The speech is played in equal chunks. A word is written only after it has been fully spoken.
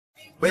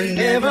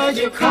Whenever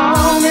you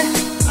call me,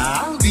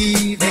 I'll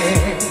be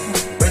there.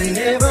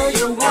 Whenever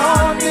you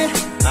want me,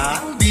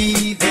 I'll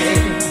be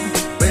there.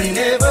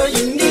 Whenever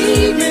you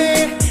need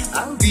me,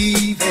 I'll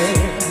be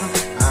there.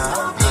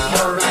 I'll be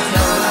around.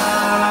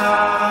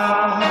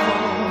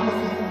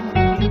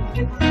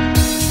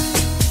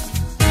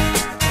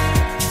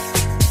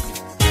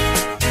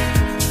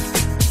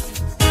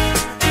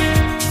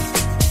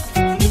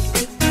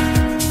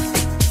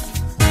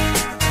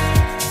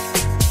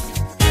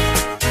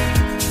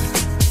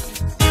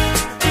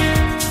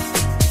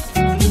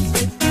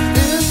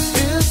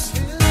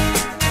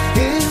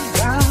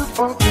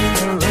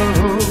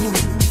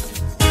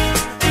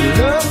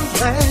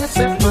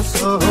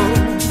 So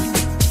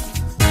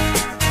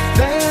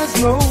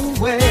there's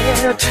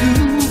nowhere to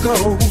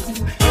go.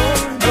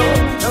 No,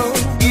 no,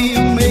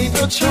 you made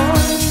your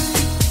choice.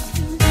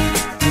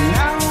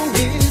 Now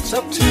it's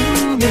up to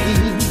me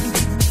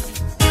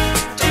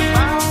to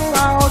bow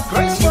out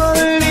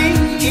gracefully.